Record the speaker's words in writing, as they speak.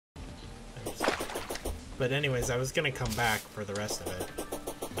But anyways, I was gonna come back for the rest of it.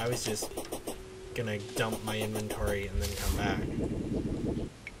 I was just gonna dump my inventory and then come back.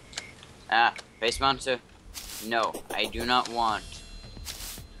 Ah, base monster? No, I do not want.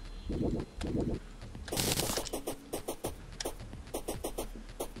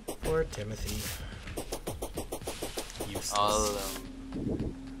 Poor Timothy. Useless. All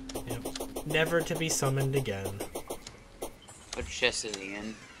alone. Yep. Never to be summoned again. What chest is he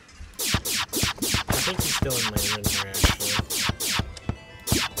in? I think he's still in my inventory, actually.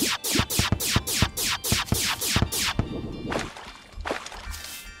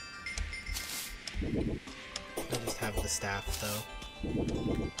 I just have the staff, though.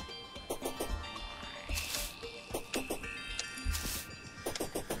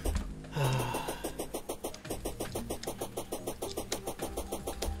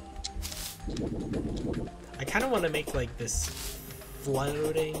 I kind of want to make like this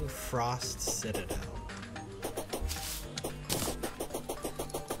floating frost citadel.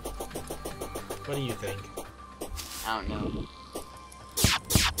 What do you think? I don't know.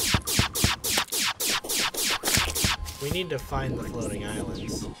 We need to find the floating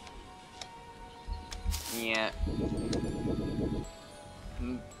islands. Yeah.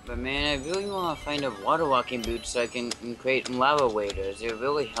 But man, I really want to find a water walking boot so I can create lava waders. It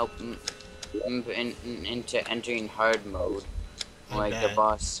really help into entering hard mode. Like the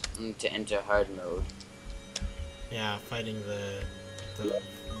boss to enter hard mode. Yeah, fighting the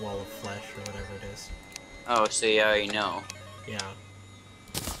wall of flesh or whatever it is. Oh, so you already know. Yeah.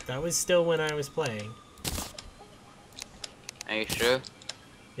 That was still when I was playing. Are you sure?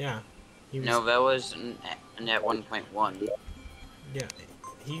 Yeah. He was, no, that was at 1.1. Yeah,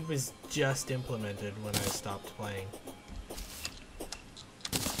 he was just implemented when I stopped playing.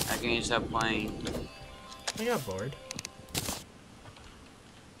 How can you stop playing? I got bored.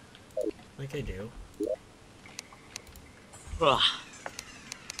 Like I do. Ugh.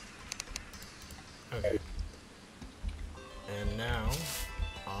 Okay. And now,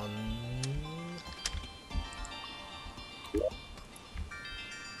 on...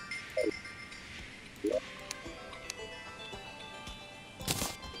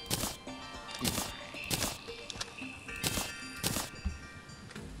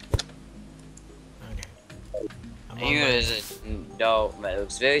 Here is a doll that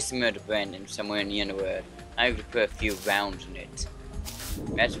looks very similar to Brandon somewhere in the underworld. I could put a few rounds in it.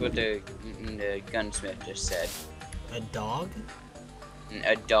 That's what the gunsmith just said. A dog?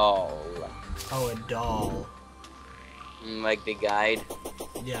 A doll. Oh, a doll. Like the guide.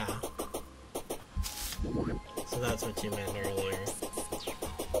 Yeah. So that's what you meant earlier.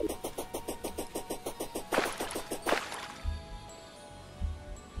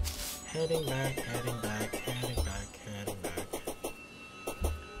 Heading back, heading back, heading back, heading back.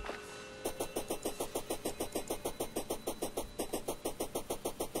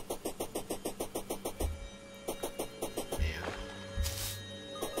 Man.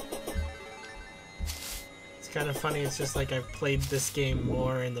 It's kind of funny, it's just like I've played this game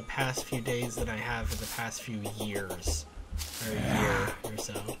more in the past few days than I have in the past few years. Or a year or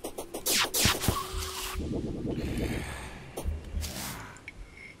so.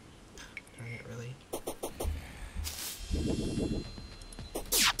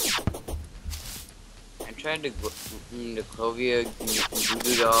 I tried the Clovia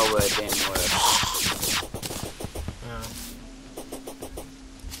voodoo doll, but it didn't work.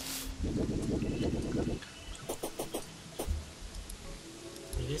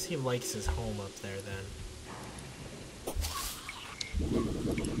 I guess he likes his home up there then.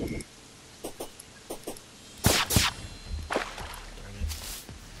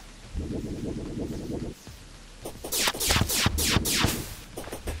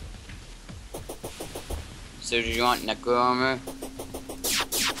 So do you want necro armor?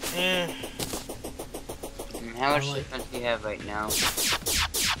 How much defense do you have right now?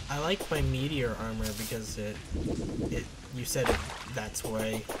 I like my meteor armor because you said that's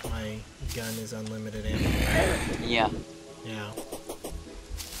why my gun is unlimited ammo. Yeah. Yeah.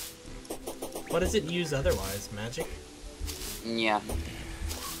 What does it use otherwise? Magic? Yeah.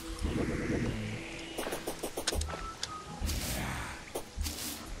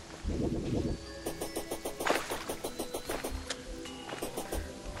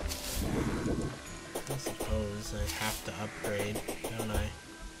 I have to upgrade, don't I?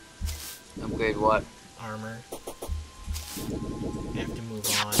 Upgrade what? Armor. I have to move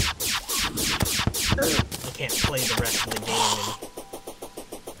on. I can't play the rest of the game.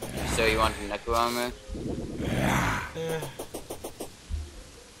 So you want the necro armor?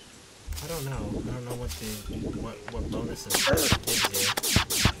 I don't know. I don't know what bonuses it gives you.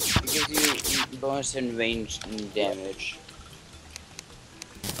 It gives you bonus in range and damage.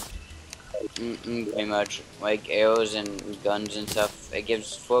 Pretty much. Like arrows and guns and stuff. It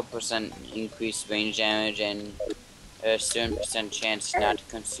gives 4% increased range damage and a certain percent chance not to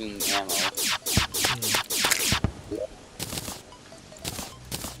consume ammo.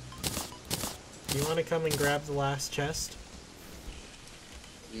 Do you want to come and grab the last chest?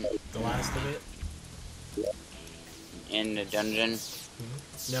 The last of it? In the dungeon?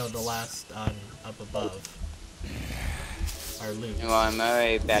 No, the last up above. Our loot. Well, I'm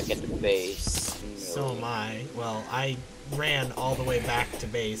already back at the base. So am I. Well, I ran all the way back to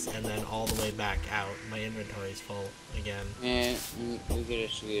base and then all the way back out. My inventory's full again. Yeah, we could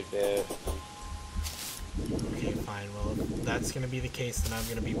just get there. Okay, fine. Well, if that's gonna be the case, then I'm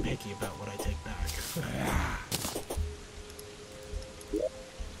gonna be picky about what I take back.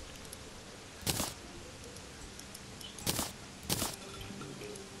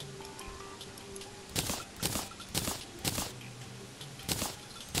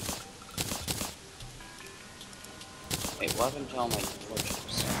 Wait, what happened to all my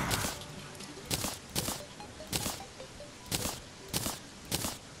torches?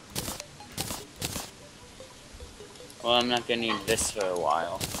 Well, I'm not gonna need this for a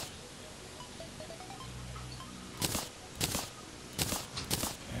while.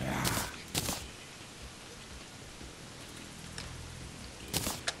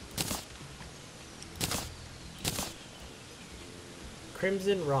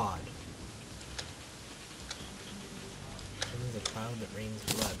 Crimson Rod. Summons a cloud that rains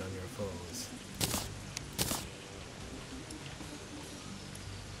blood on your foes.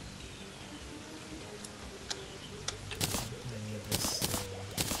 Any of this.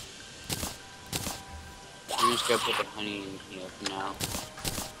 I'm just gonna put the honey in here for now.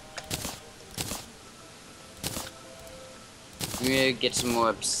 I'm gonna get some more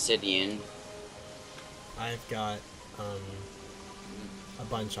obsidian. I've got a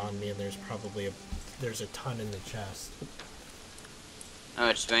bunch on me, and there's probably there's a ton in the chest. Oh,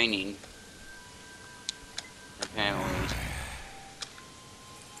 it's raining. Apparently.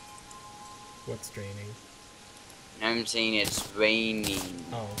 What's draining? I'm saying it's raining.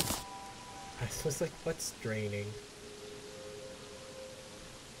 Oh. I was like, what's draining?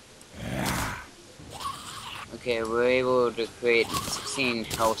 Okay, we're able to create 16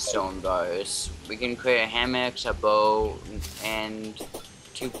 hellstone bars. We can create a hammock, a bow, and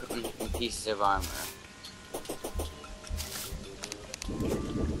 2 pieces of armor.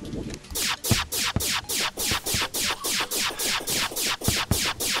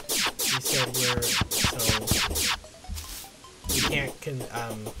 You said we're so we can't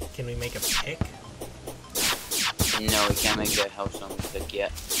can we make a pick? No, we can't make a hellstone pick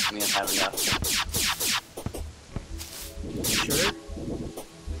yet. We don't have enough. Sure?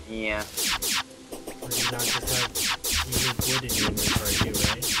 Yeah. Or do you not just have unique wood in your inventory too,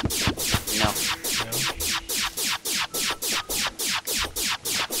 right? No. No?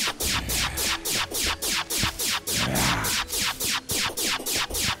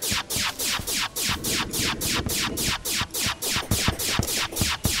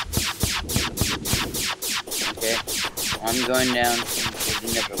 Okay. I'm going down to the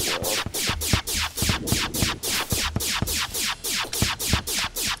Netherworld.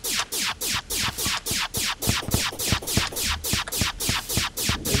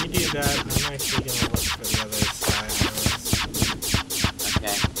 That, I'm actually gonna look for the other side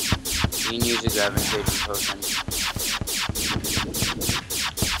Okay. You can use the gravitation potion.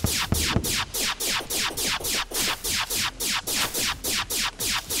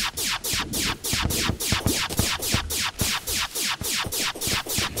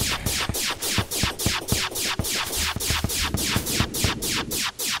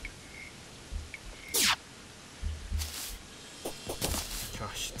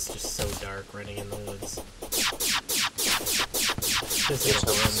 Gosh, it's just so dark running in the woods. This is a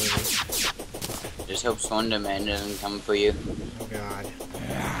horror movie. Just hope Slenderman doesn't come for you. Oh god.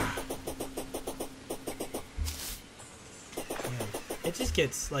 Yeah. It just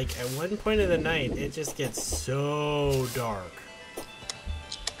gets, like, at one point of the night, it just gets so dark.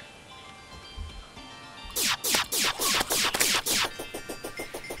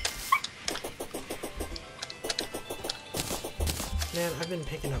 Man, I've been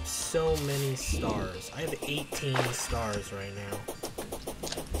picking up so many stars. I have 18 stars right now.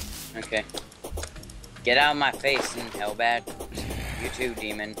 Okay. Get out of my face, and hellbat. You too,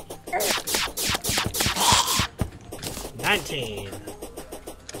 demon. 19.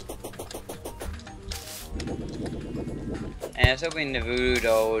 And I was hoping the voodoo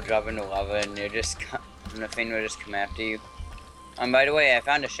doll would drop into lava and the thing would just come after you. By the way, I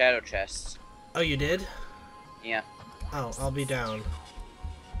found a shadow chest. Oh, you did? Yeah. Oh, I'll be down.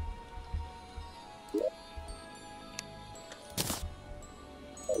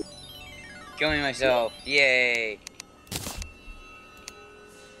 Killing myself. Yay.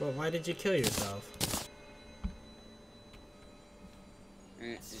 Well, why did you kill yourself?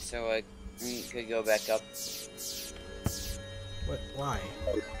 So I could go back up. What? Why?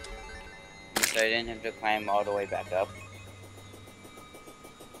 So I didn't have to climb all the way back up.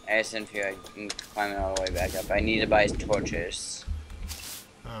 I just didn't feel like climbing all the way back up. I need to buy torches.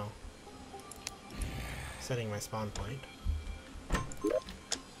 Oh. Setting my spawn point.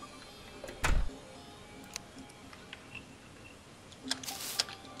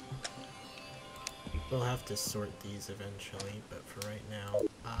 We'll have to sort these eventually, but for right now,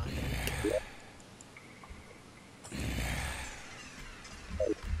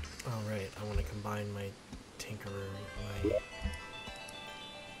 Alright, I want to combine my Tinkerer, my...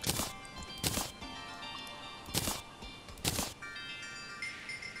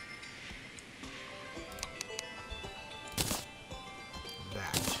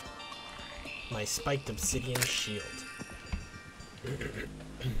 that. My spiked obsidian shield.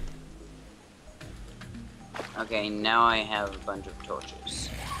 Okay, now I have a bunch of torches.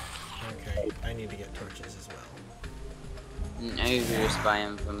 Okay, I need to get torches as well. I usually just buy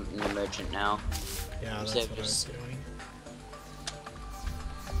them from the merchant now. Yeah, that's what I was doing.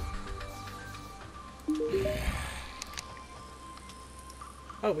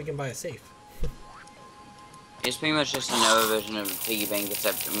 Oh, we can buy a safe. It's pretty much just another version of a piggy bank,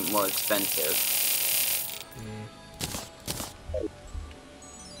 except more expensive.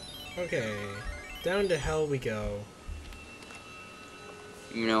 Okay, down to hell we go.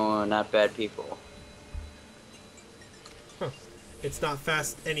 You know, we're not bad people. Huh. It's not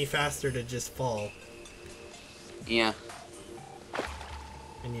any faster to just fall. Yeah.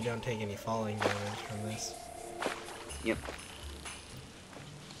 And you don't take any falling damage from this. Yep.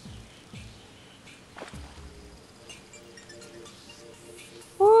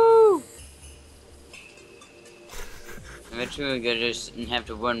 Woo! Eventually we're gonna just have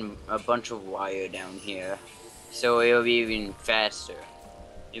to run a bunch of wire down here. So it'll be even faster.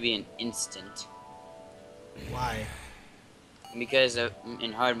 It'll be an instant. Why? Because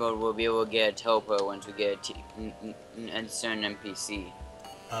in hard mode we'll be able to get a teleport once we get a certain NPC.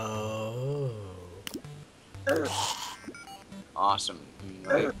 Oh. Awesome.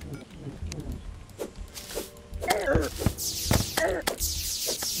 Right?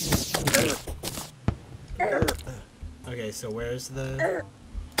 Okay, so where's the...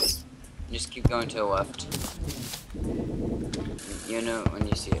 Just keep going to the left. You know when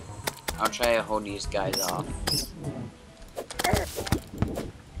you see it. I'll try to hold these guys off.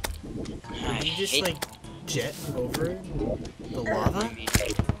 Did you just like jet over the lava?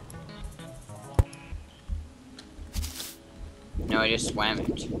 No, I just swam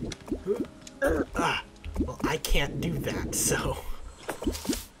it. Ah, well, I can't do that, so...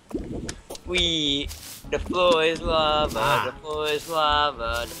 The floor is lava, Ah. the floor is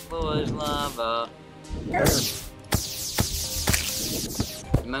lava, the floor is lava.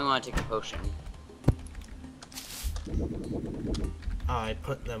 You might want to take a potion. Oh, I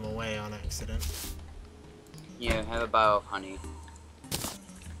put them away on accident. Yeah, have a bottle of honey.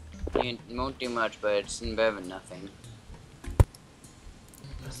 It won't do much, but it's better than nothing.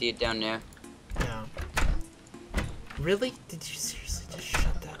 See it down there? Yeah. Really? Did you seriously just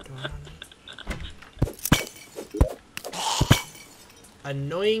shut that door on me?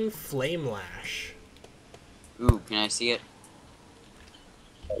 Annoying flame lash. Ooh, can I see it?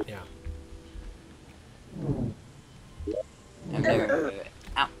 Yeah. I've never heard of it.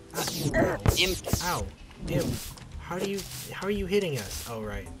 Ow. Ow. Imp. Ow. Imp. How are you hitting us? Oh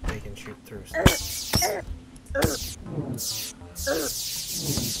right, they can shoot through stuff.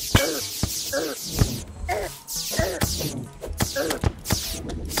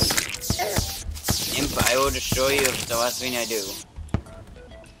 Imp, I will destroy you if it's the last thing I do.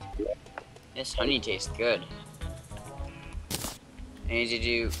 This honey tastes good. And did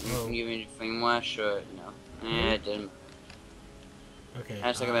you give me the flame lash or no? I didn't. Okay. I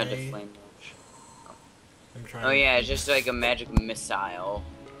was talking about the flame lash. I'm trying. Oh yeah, it's just like a magic missile.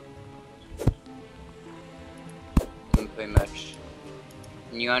 Pretty much.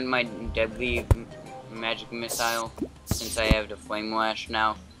 You want my deadly magic missile? Since I have the flame lash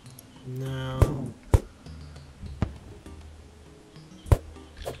now. No.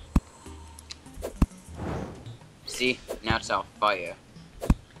 See? Now it's on fire.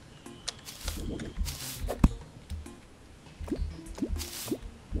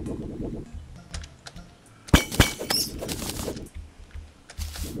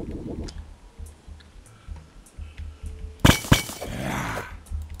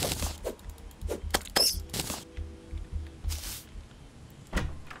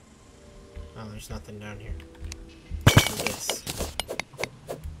 there's nothing down here. For this.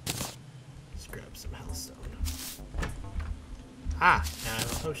 Let's grab some hellstone. Ah! Now I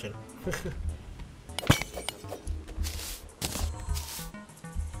have a potion.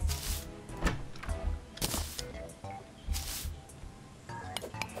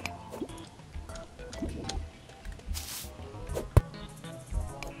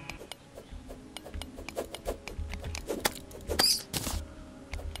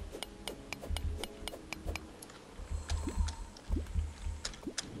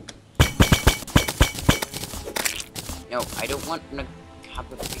 No, I don't want a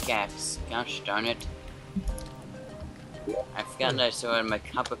copper pickaxe. Gosh darn it. I forgot that I still had my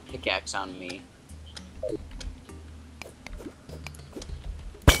copper pickaxe on me.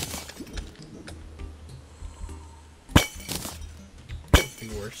 Could be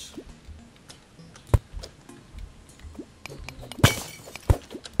worse.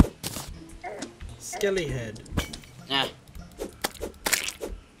 Skelly head. Ah.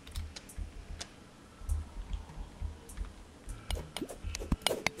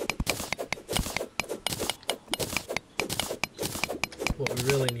 What we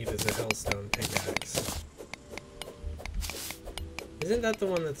really need is a hellstone pickaxe. Isn't that the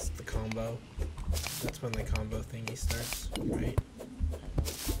one that's the combo? That's when the combo thingy starts, right?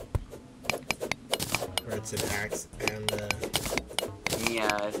 Where it's an axe and the...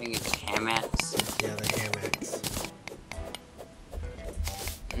 Yeah, I think it's ham axe. Yeah, the ham axe.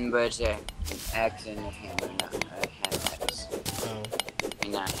 But it's an axe and a hammer, not a ham axe. Oh, I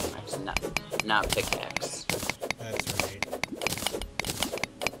mean, not ham axe, not pickaxe. that's right.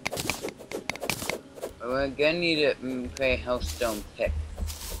 We're gonna need a create hellstone pick.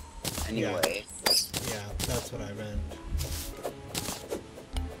 Anyway. Yeah, that's what I meant.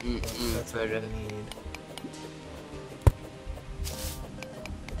 That's what for we the need.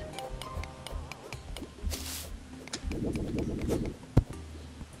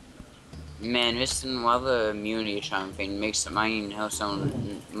 Man, this lava immunity charm thing makes mining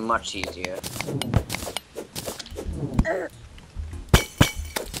hellstone much easier.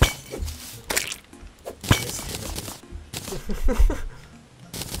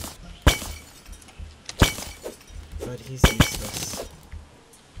 But he's useless.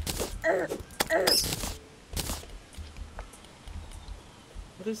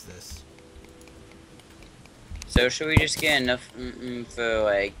 What is this? So should we just get enough for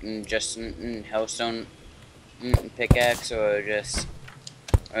like just hellstone pickaxe, or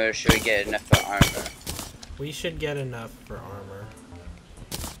should we get enough for armor? We should get enough for armor.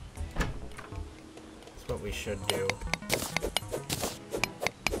 That's what we should do. It's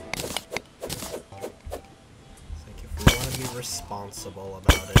like if we want to be responsible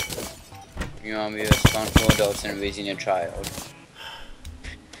about it. You want to be responsible adults and raising a child.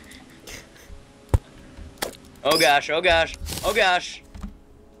 Oh gosh, oh gosh, oh gosh!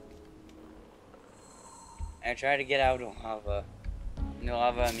 I tried to get out of lava. The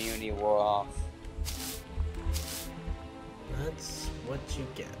lava immunity wore off. That's what you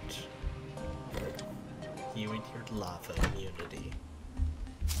get. You and your lava immunity.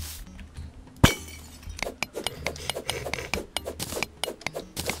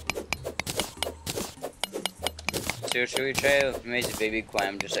 So should we try to raise a baby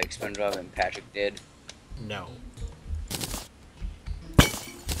clam just like SpongeBob and Patrick did? No.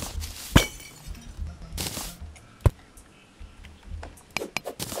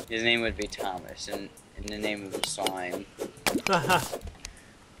 His name would be Thomas, and in the name of the slime. Haha.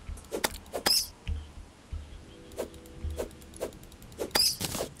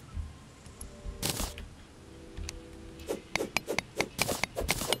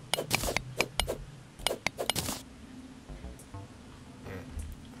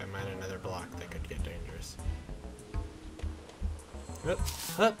 If I mine another block, that could get dangerous. Up,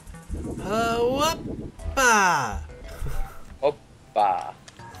 up, whoop-a! Hoppa!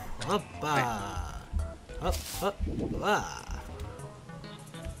 Hoppa! Up, up, ah!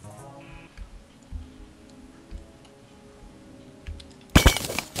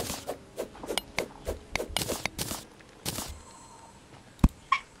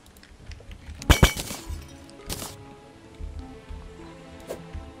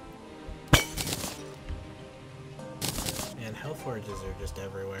 And hell forges are just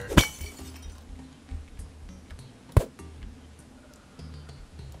everywhere.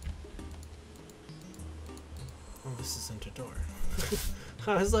 Oh, this isn't a door.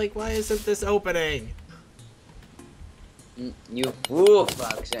 I was like, why isn't this opening? You fool,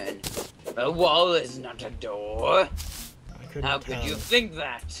 Foxern! A wall is not a door! I couldn't How tell. could you think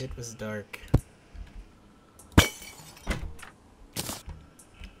that? It was dark.